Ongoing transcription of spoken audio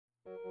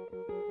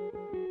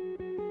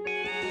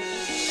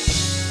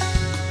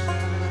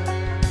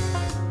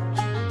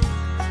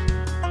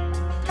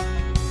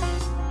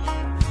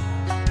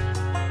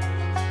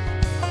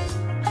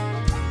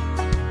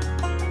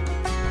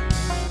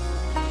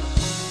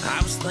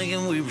was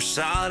thinking we were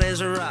solid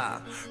as a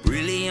rock,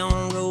 really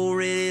on the road,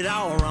 read it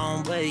all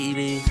wrong,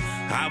 baby.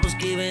 I was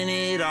giving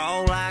it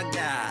all I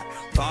got,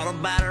 thought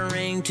about a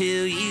ring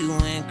till you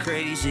went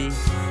crazy.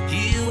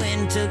 You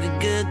went and took a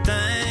good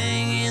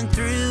thing and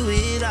threw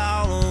it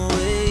all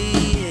away,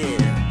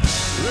 yeah.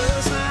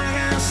 Looks like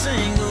I'm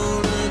single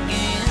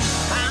again.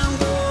 I'm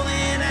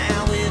going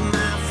out with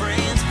my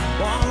friends,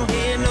 won't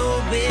hear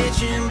no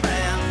bitching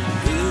about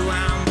who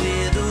I'm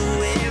with or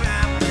where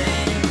I've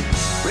been.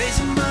 Raise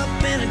 'em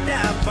up in a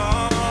dive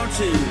bar or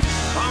two,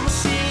 I'ma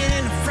sit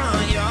in the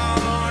front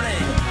yard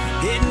and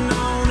hitting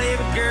on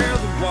every girl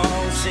that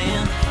walks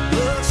in.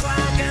 Looks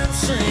like I'm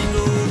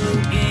single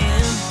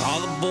again.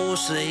 All the boys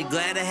say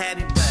glad to have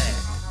you back,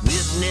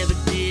 this never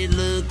did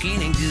look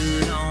any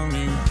good on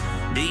you.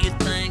 Do you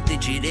think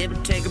that you'd ever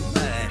take her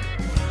back?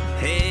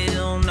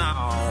 Hell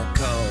no,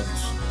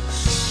 cause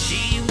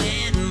she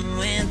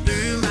went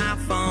through my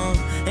phone,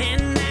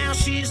 and now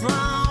she's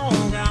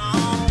long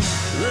gone.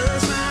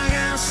 Looks like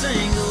I'm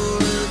single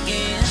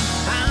again.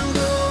 I'm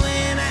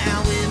going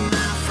out with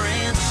my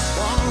friends,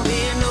 won't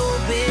hear no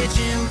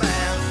bitching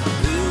about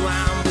who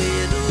I'm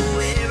with or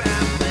where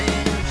I've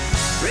been.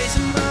 Raise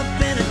 'em up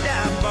in a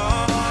dive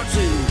bar or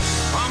two,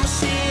 I'ma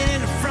sit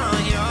in the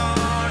front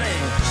yard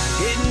and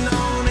hitting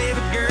on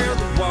every girl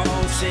that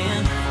walks in.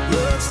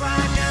 Looks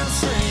like I'm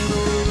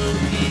single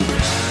again.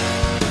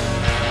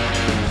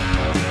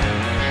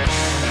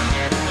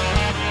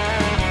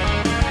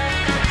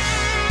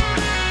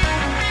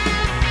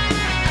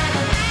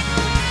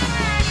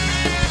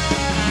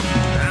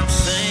 I'm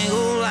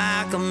single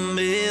like a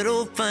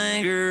middle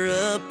finger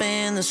up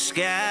in the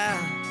sky,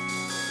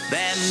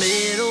 that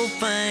middle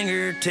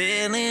finger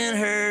telling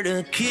her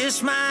to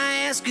kiss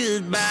my ass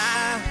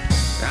goodbye.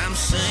 I'm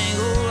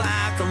single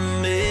like a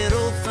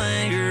middle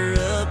finger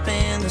up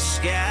in the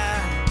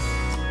sky,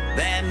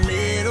 that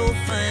middle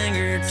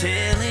finger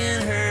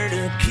telling her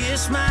to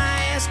kiss my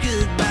ass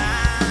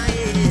goodbye,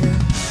 yeah.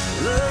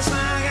 Looks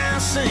like I'm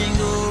single